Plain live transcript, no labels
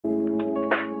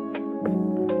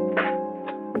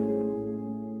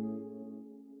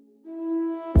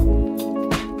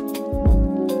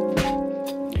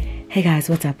Hey guys,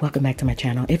 what's up? Welcome back to my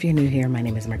channel. If you're new here, my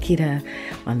name is Quita.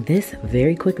 On this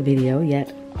very quick video,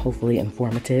 yet hopefully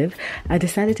informative, I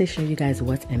decided to show you guys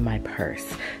what's in my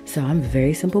purse. So I'm a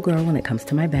very simple girl when it comes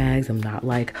to my bags. I'm not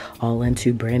like all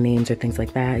into brand names or things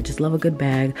like that. I just love a good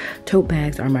bag. Tote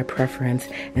bags are my preference.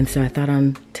 And so I thought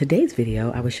on today's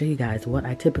video, I would show you guys what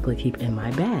I typically keep in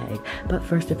my bag. But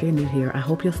first, if you're new here, I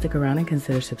hope you'll stick around and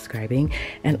consider subscribing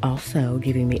and also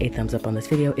giving me a thumbs up on this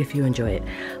video if you enjoy it.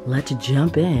 Let's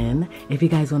jump in. If you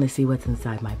guys want to see what's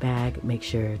inside my bag, make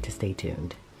sure to stay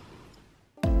tuned.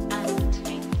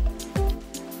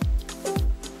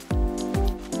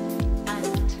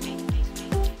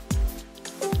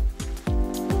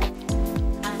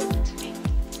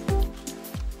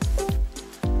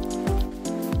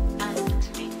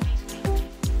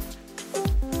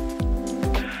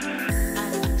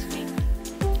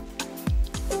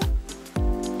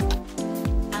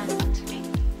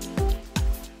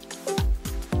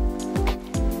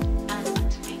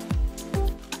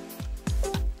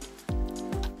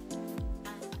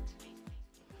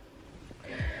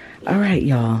 All right,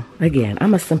 y'all. Again,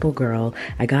 I'm a simple girl.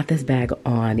 I got this bag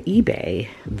on eBay.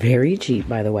 Very cheap,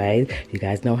 by the way. You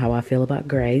guys know how I feel about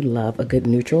gray. Love a good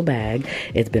neutral bag.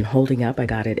 It's been holding up. I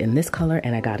got it in this color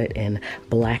and I got it in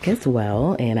black as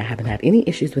well. And I haven't had any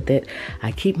issues with it.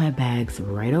 I keep my bags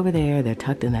right over there. They're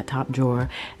tucked in that top drawer.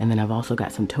 And then I've also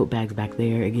got some tote bags back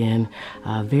there. Again,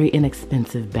 very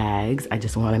inexpensive bags. I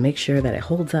just want to make sure that it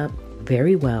holds up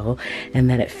very well and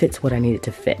that it fits what I need it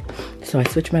to fit. So I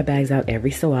switch my bags out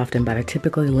every so often, but I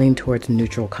typically lean towards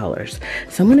neutral colors.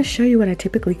 So I'm going to show you what I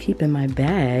typically keep in my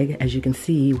bag. As you can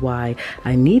see, why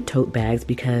I need tote bags,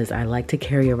 because I like to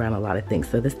carry around a lot of things.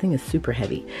 So this thing is super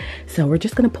heavy. So we're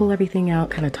just going to pull everything out,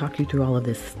 kind of talk you through all of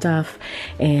this stuff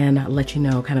and let you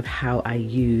know kind of how I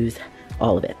use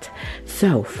all of it.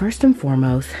 So first and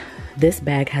foremost, this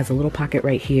bag has a little pocket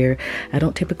right here. I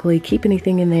don't typically keep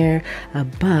anything in there,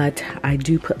 but I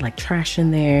do put like trash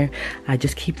in there. I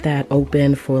just keep that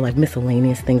open for like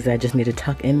miscellaneous things that I just need to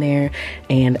tuck in there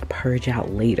and purge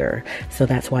out later. So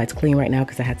that's why it's clean right now,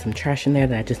 because I had some trash in there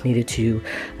that I just needed to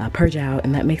purge out,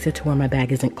 and that makes it to where my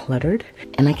bag isn't cluttered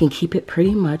and I can keep it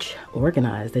pretty much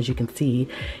organized. As you can see,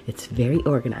 it's very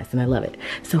organized and I love it.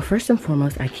 So first and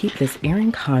foremost, I keep this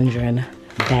Erin Condren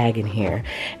bag in here,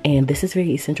 and this is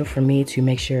very essential for me to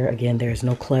make sure, again, there's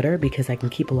no clutter, because I can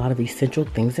keep a lot of essential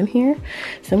things in here.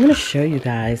 So I'm going to show you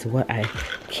guys what I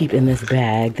keep in this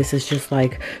bag. This is just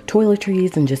like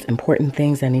toiletries and just important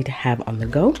things I need to have on the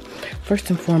go. First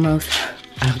and foremost,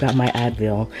 I've got my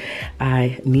Advil.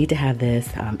 I need to have this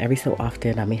every so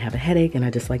often. I may have a headache and I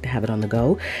just like to have it on the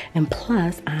go. And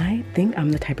plus, I think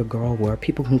I'm the type of girl where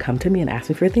people can come to me and ask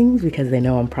me for things because they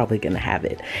know I'm probably going to have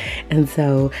it. And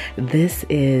so this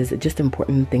is just an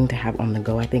important thing to have on the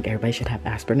go. I think everybody should have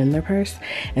aspirin in their purse.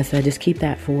 And so I just keep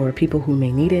that for people who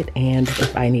may need it, and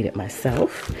if I need it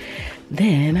myself.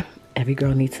 Then every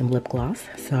girl needs some lip gloss.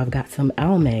 So I've got some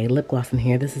Almay lip gloss in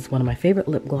here. This is one of my favorite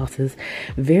lip glosses.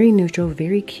 Very neutral,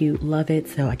 very cute, love it.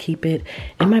 So I keep it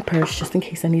in my purse just in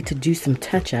case I need to do some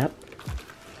touch up.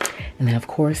 And then of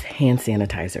course, hand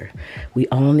sanitizer. We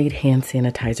all need hand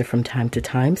sanitizer from time to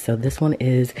time. So this one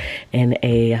is in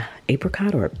a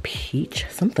apricot or a peach,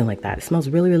 something like that. It smells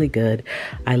really, really good.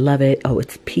 I love it. Oh,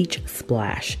 it's Peach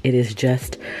Splash. It is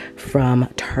just from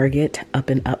Target Up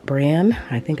and Up brand.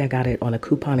 I think I got it on a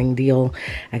couponing deal.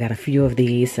 I got a few of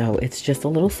these. So it's just a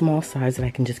little small size that I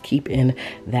can just keep in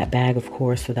that bag, of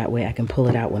course, so that way I can pull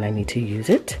it out when I need to use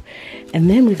it. And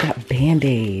then we've got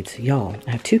Band-Aids. Y'all,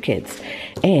 I have 2 kids,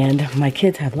 and my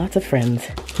kids have lots of friends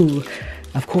who,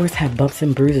 of course, have bumps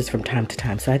and bruises from time to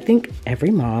time. So I think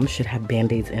every mom should have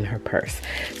Band-Aids in her purse.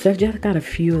 So I've just got a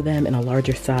few of them in a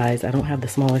larger size. I don't have the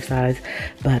smaller size,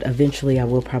 but eventually I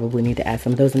will probably need to add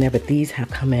some of those in there. But these have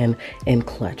come in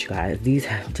clutch, guys. These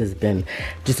have just been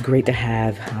just great to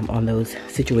have on those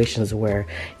situations where,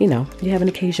 you know, you have an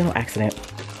occasional accident.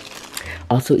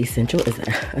 Also essential is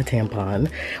a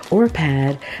tampon or a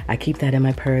pad. I keep that in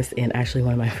my purse, and actually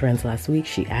one of my friends last week,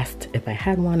 she asked if I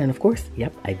had one, and of course,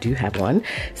 yep, I do have one.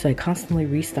 So I constantly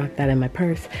restock that in my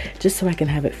purse just so I can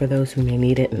have it for those who may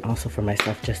need it, and also for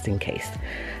myself just in case.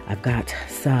 I've got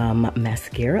some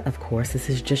mascara, of course. This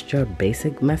is just your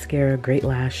basic mascara, Great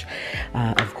Lash.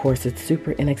 Of course, it's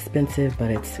super inexpensive,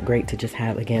 but it's great to just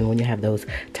have, again, when you have those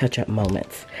touch-up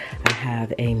moments. I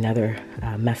have another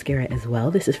mascara as well.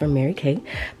 This is from Mary Kay.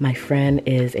 My friend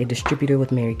is a distributor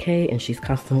with Mary Kay, and she's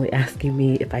constantly asking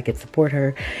me if I could support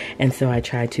her, and so I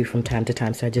try to from time to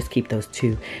time. So I just keep those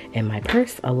 2 in my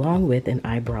purse, along with an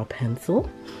eyebrow pencil.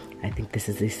 I think this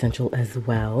is essential as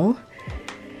well.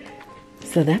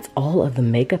 So that's all of the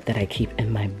makeup that I keep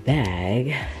in my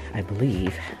bag. I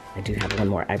believe I do have one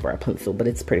more eyebrow pencil, but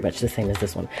it's pretty much the same as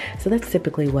this one. So that's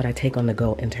typically what I take on the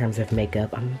go in terms of makeup.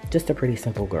 I'm just a pretty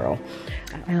simple girl.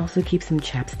 I also keep some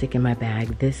chapstick in my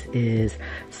bag. This is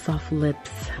Soft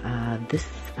Lips.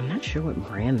 I'm not sure what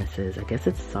brand this is. I guess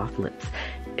it's Soft Lips.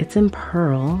 It's in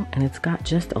pearl and it's got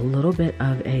just a little bit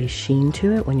of a sheen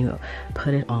to it when you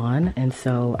put it on. And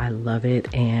so I love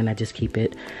it, and I just keep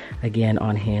it again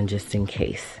on hand just in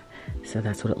case. So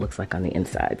that's what it looks like on the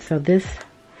inside. So this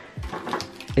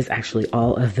is actually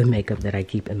all of the makeup that I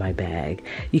keep in my bag.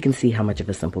 You can see how much of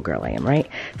a simple girl I am, right?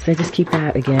 So I just keep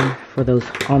that again for those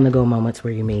on-the-go moments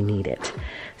where you may need it.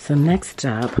 So next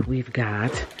up, we've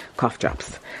got cough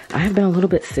drops. I have been a little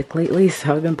bit sick lately,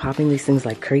 so I've been popping these things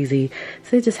like crazy.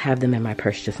 So I just have them in my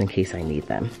purse just in case I need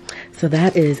them. So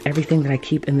that is everything that I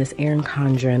keep in this Erin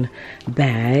Condren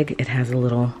bag. It has a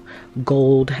little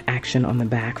gold action on the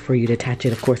back for you to attach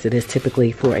it. Of course, it is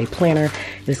typically for a planner.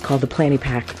 It is called the Planny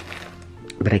Pack,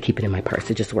 but I keep it in my purse.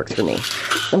 It just works for me.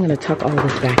 So I'm gonna tuck all of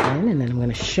this back in, and then I'm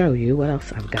gonna show you what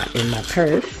else I've got in my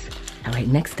purse. All right,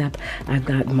 next up, I've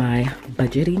got my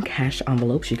budgeting cash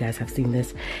envelopes. You guys have seen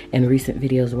this in recent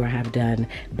videos where I have done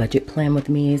budget plan with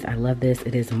me's. I love this.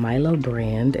 It is Milo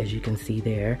brand, as you can see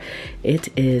there. It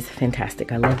is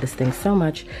fantastic. I love this thing so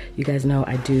much. You guys know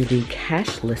I do the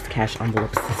cashless cash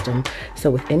envelope system. So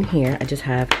within here, I just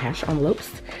have cash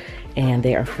envelopes, and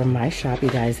they are from my shop. You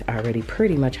guys already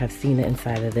pretty much have seen the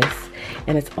inside of this.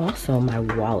 And it's also my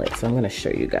wallet. So I'm gonna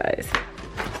show you guys,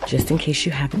 just in case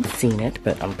you haven't seen it,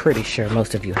 but I'm pretty sure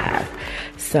most of you have.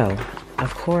 So,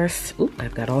 of course,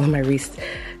 I've got all of my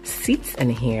receipts in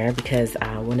here because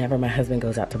whenever my husband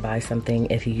goes out to buy something,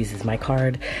 if he uses my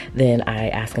card, then I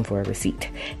ask him for a receipt.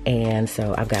 And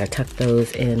so I've got to tuck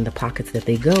those in the pockets that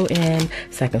they go in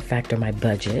so I can factor my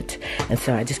budget. And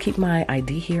so I just keep my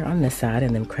ID here on this side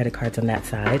and then credit cards on that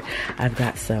side. I've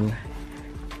got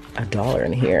 $1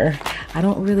 in here. I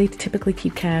don't really typically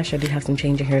keep cash. I do have some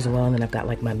change in here as well, and then I've got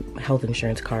like my health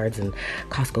insurance cards and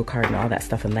Costco card and all that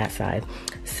stuff on that side.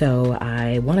 So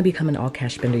I want to become an all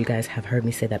cash spender. You guys have heard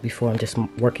me say that before. I'm just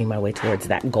working my way towards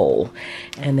that goal.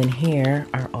 And then here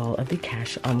are all of the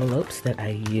cash envelopes that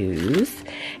I use,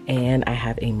 and I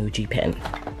have a Muji pen.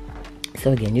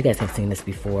 So again, you guys have seen this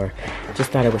before.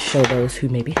 Just thought I would show those who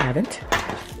maybe haven't.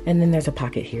 And then there's a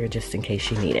pocket here just in case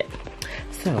you need it.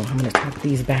 So I'm gonna tuck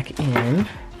these back in,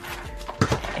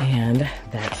 and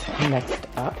that's next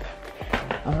up.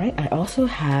 All right, I also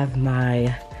have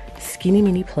my Skinny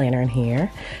Mini planner in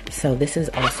here. So this is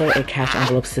also a cash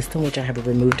envelope system, which I have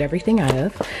removed everything out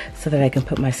of so that I can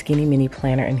put my Skinny Mini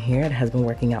planner in here. It has been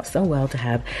working out so well to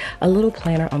have a little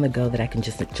planner on the go that I can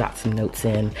just jot some notes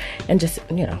in and just,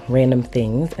 you know, random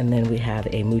things. And then we have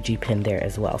a Muji pen there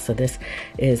as well. So this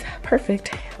is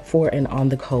perfect for an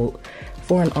on-the-go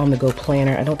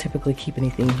planner. I don't typically keep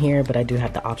anything here, but I do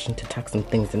have the option to tuck some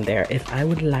things in there if I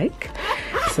would like.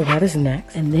 So that is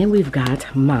next. And then we've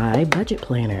got my budget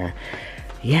planner.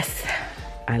 Yes,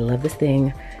 I love this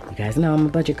thing. You guys know I'm a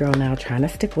budget girl now, trying to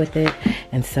stick with it.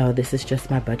 And so this is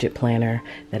just my budget planner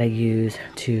that I use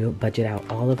to budget out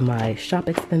all of my shop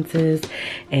expenses.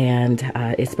 And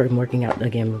it's been working out,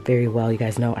 again, very well. You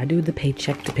guys know I do the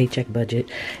paycheck to paycheck budget.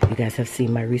 You guys have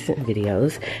seen my recent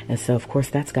videos. And so, of course,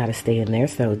 that's got to stay in there.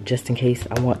 So just in case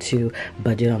I want to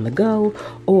budget on the go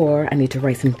or I need to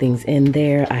write some things in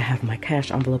there, I have my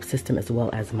cash envelope system as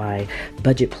well as my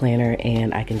budget planner,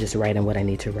 and I can just write in what I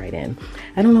need to write in.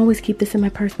 I don't always keep this in my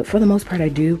purse, but for the most part I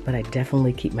do, but I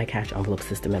definitely keep my cash envelope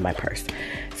system in my purse.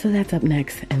 So that's up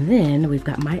next. And then we've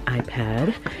got my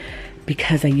iPad.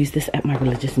 Because I use this at my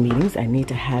religious meetings, I need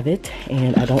to have it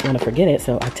and I don't want to forget it.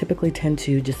 So I typically tend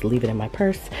to just leave it in my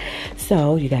purse.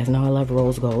 So you guys know I love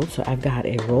rose gold. So I've got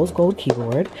a rose gold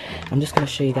keyboard. I'm just going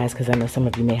to show you guys because I know some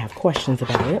of you may have questions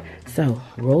about it. So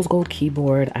rose gold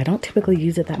keyboard, I don't typically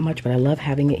use it that much, but I love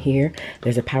having it here.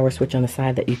 There's a power switch on the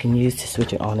side that you can use to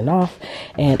switch it on and off,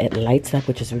 and it lights up,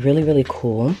 which is really, really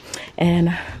cool.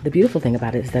 And the beautiful thing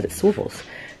about it is that it swivels.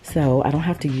 So I don't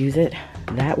have to use it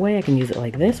that way. I can use it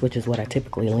like this, which is what I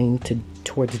typically lean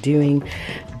towards doing.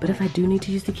 But if I do need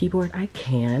to use the keyboard, I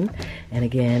can. And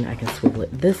again, I can swivel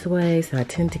it this way. So I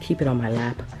tend to keep it on my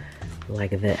lap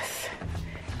like this.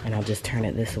 And I'll just turn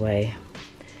it this way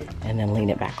and then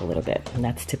lean it back a little bit. And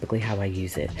that's typically how I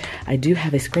use it. I do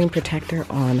have a screen protector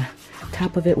on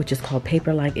top of it, which is called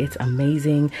Paper-Like. It's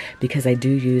amazing because I do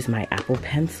use my Apple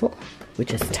Pencil,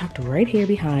 which is tucked right here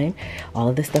behind. All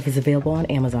of this stuff is available on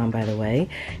Amazon, by the way.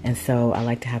 And so I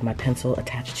like to have my pencil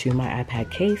attached to my iPad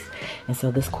case. And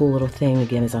so this cool little thing,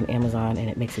 again, is on Amazon, and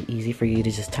it makes it easy for you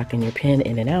to just tuck in your pen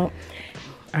in and out.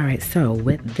 All right, so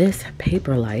with this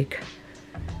Paper-Like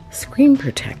screen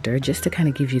protector, just to kind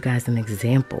of give you guys an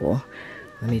example.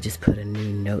 Let me just put a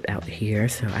new note out here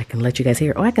so I can let you guys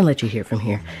hear. Oh, I can let you hear from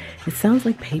here. It sounds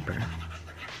like paper.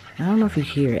 I don't know if you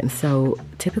hear it. And so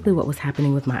typically what was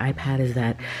happening with my iPad is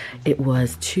that it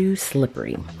was too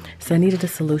slippery. So I needed a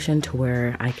solution to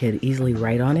where I could easily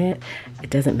write on it.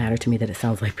 It doesn't matter to me that it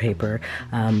sounds like paper,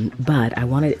 but I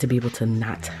wanted it to be able to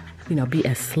not, you know, be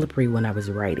as slippery when I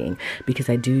was writing, because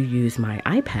I do use my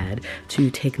iPad to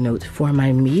take notes for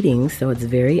my meetings. So it's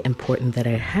very important that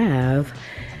I have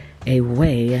a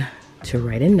way to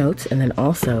write in notes, and then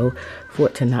also for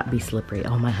it to not be slippery.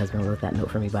 Oh, my husband wrote that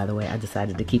note for me, by the way. I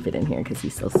decided to keep it in here because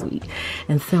he's so sweet.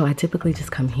 And so I typically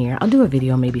just come here. I'll do a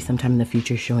video maybe sometime in the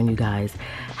future showing you guys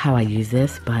how I use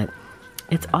this, but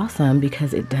it's awesome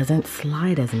because it doesn't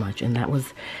slide as much, and that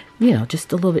was, you know,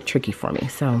 just a little bit tricky for me.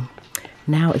 So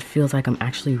now it feels like I'm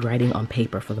actually writing on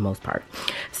paper for the most part.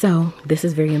 So this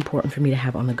is very important for me to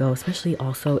have on the go, especially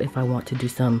also if I want to do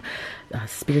some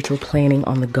spiritual planning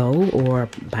on the go or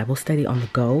Bible study on the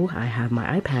go. I have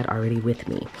my iPad already with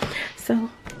me. So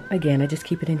again, I just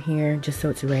keep it in here just so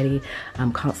it's ready.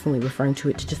 I'm constantly referring to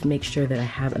it to just make sure that I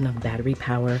have enough battery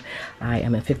power. I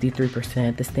am at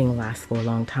 53%. This thing lasts for a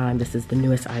long time. This is the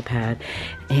newest iPad,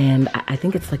 and I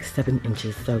think it's like 7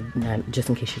 inches, so just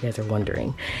in case you guys are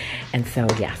wondering. And so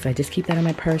yeah, so I just keep that in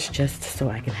my purse just so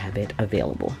I can have it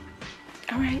available.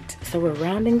 All right, so we're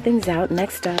rounding things out.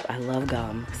 Next up, I love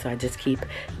gum. So I just keep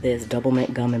this double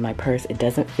mint gum in my purse. It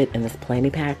doesn't fit in this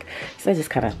planny pack, so I just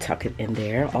kind of tuck it in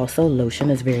there. Also, lotion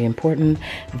is very important.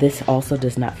 This also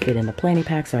does not fit in the planny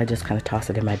pack, so I just kind of toss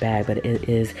it in my bag, but it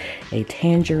is a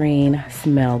tangerine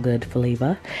smell good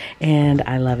flavor, and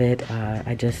I love it.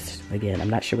 Again, I'm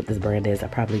not sure what this brand is. I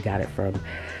probably got it from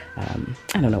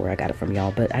I don't know where I got it from,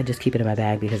 y'all, but I just keep it in my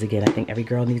bag because, again, I think every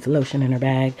girl needs lotion in her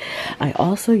bag. I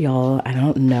also, y'all, I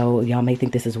don't know, y'all may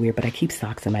think this is weird, but I keep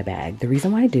socks in my bag. The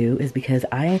reason why I do is because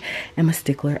I am a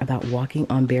stickler about walking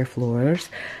on bare floors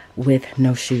with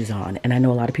no shoes on. And I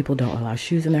know a lot of people don't allow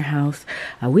shoes in their house.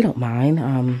 We don't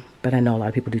mind, but I know a lot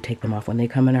of people do take them off when they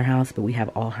come in our house, but we have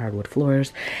all hardwood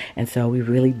floors, and so we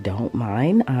really don't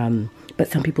mind, but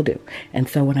some people do. And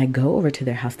so when I go over to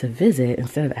their house to visit,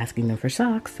 instead of asking them for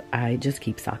socks, I just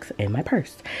keep socks in my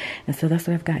purse. And so that's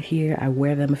what I've got here. I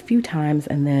wear them a few times,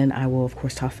 and then I will, of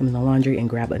course, toss them in the laundry and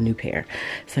grab a new pair.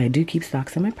 So I do keep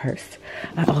socks in my purse.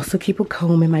 I also keep a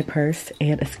comb in my purse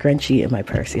and a scrunchie in my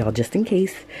purse, y'all, just in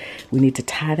case we need to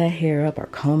tie that hair up or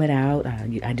comb it out.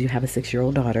 I do have a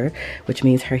 6-year-old daughter, which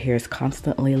means her hair is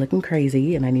constantly looking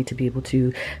crazy, and I need to be able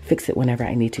to fix it whenever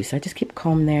I need to. So I just keep a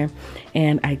comb there,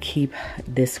 and I keep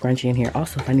this scrunchie in here.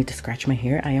 Also, if I need to scratch my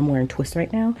hair, I am wearing twists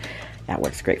right now. That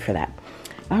works great for that.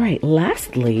 All right,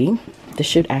 lastly, this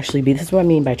should actually be, this is what I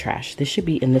mean by trash. This should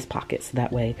be in this pocket, so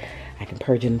that way I can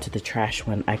purge it into the trash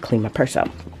when I clean my purse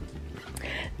out.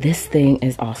 This thing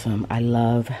is awesome. I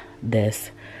love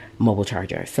this mobile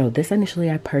charger. So this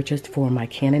initially I purchased for my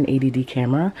Canon 80D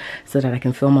camera so that I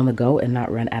can film on the go and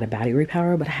not run out of battery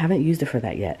power, but I haven't used it for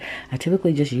that yet. I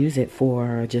typically just use it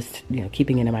for just, you know,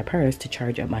 keeping it in my purse to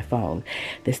charge up my phone.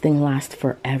 This thing lasts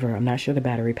forever. I'm not sure the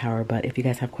battery power, but if you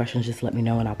guys have questions, just let me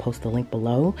know and I'll post the link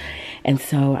below. And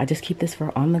so I just keep this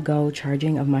for on the go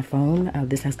charging of my phone.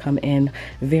 This has come in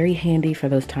very handy for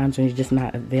those times when you're just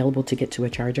not available to get to a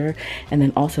charger. And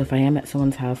then also, if I am at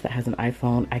someone's house that has an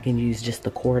iPhone, I can use just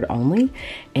the cord only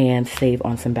and save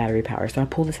on some battery power. So I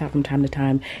pull this out from time to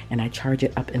time and I charge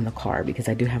it up in the car because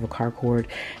I do have a car cord,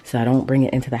 so I don't bring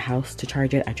it into the house to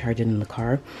charge it. I charge it in the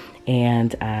car,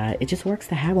 and it just works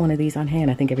to have one of these on hand.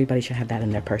 I think everybody should have that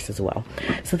in their purse as well.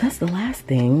 So that's the last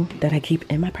thing that I keep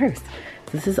in my purse.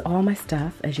 This is all my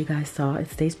stuff. As you guys saw,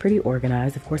 it stays pretty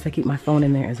organized. Of course, I keep my phone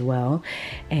in there as well,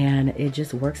 and it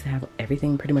just works to have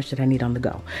everything pretty much that I need on the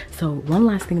go. So one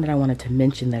last thing that I wanted to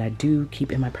mention that I do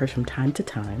keep in my purse from time to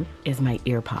time is my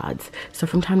earpods. So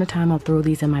from time to time, I'll throw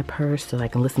these in my purse so I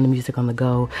can listen to music on the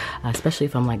go, especially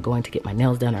if I'm like going to get my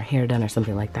nails done or hair done or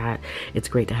something like that. It's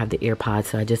great to have the earpods,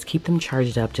 so I just keep them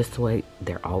charged up just the way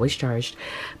they're always charged.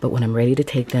 But when I'm ready to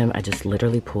take them, I just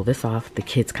literally pull this off. The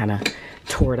kids kind of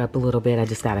tore it up a little bit. I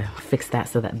just gotta fix that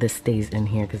so that this stays in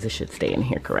here, because this should stay in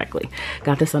here correctly.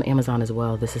 Got this on Amazon as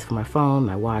well. This is for my phone,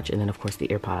 my watch, and then of course the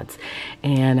earpods.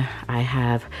 And I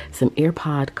have some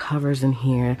earpod covers in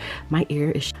here. My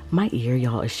ear,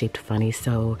 y'all, is shaped funny,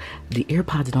 so the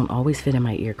earpods don't always fit in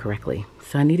my ear correctly.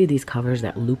 So I needed these covers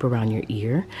that loop around your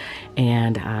ear,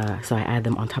 and so I add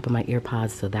them on top of my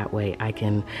earpods so that way I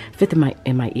can fit them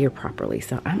in my ear properly.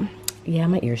 So Yeah,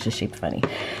 my ears just shaped funny.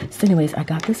 So anyways, I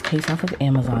got this case off of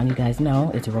Amazon. You guys know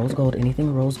it's rose gold.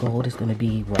 Anything rose gold is going to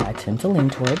be what I tend to lean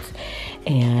towards.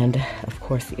 And of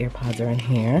course the AirPods are in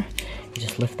here. You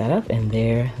just lift that up and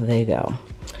there they go.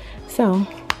 So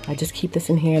I just keep this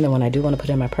in here, and then when I do want to put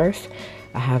it in my purse,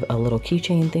 I have a little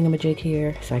keychain thingamajig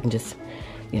here, so I can just,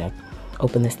 you know,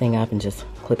 open this thing up and just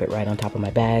clip it right on top of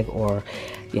my bag, or,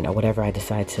 you know, whatever I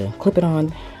decide to clip it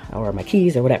on, or my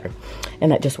keys or whatever,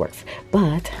 and that just works.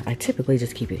 But I typically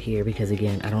just keep it here because,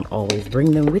 again, I don't always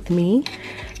bring them with me,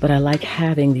 but I like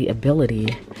having the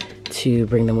ability to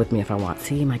bring them with me if I want.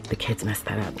 See, the kids messed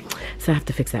that up, so I have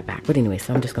to fix that back. But anyway,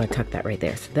 so I'm just going to tuck that right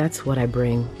there. So that's what I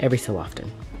bring every so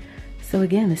often. So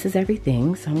again, this is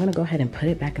everything. So I'm gonna go ahead and put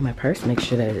it back in my purse, make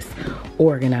sure that it's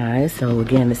organized. So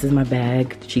again, this is my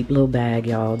bag, cheap little bag,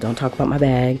 y'all. Don't talk about my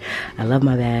bag. I love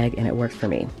my bag and it works for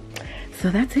me. So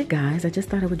that's it, guys. I just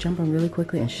thought I would jump on really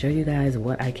quickly and show you guys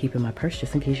what I keep in my purse,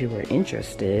 just in case you were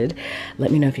interested. Let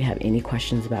me know if you have any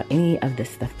questions about any of the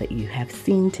stuff that you have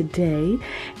seen today,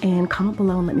 and comment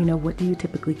below and let me know, what do you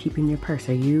typically keep in your purse?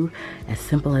 Are you as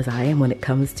simple as I am when it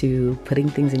comes to putting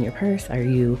things in your purse? Are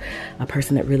you a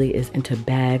person that really is into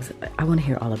bags? I want to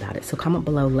hear all about it. So comment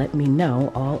below, let me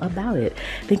know all about it.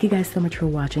 Thank you guys so much for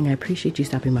watching. I appreciate you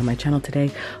stopping by my channel today.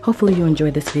 Hopefully you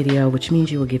enjoyed this video, which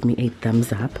means you will give me a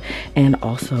thumbs up, and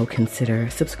also consider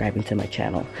subscribing to my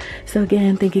channel. So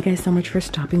again, thank you guys so much for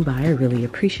stopping by. I really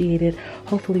appreciate it.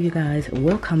 Hopefully you guys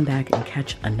will come back and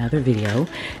catch another video,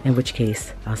 in which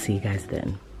case I'll see you guys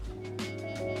then.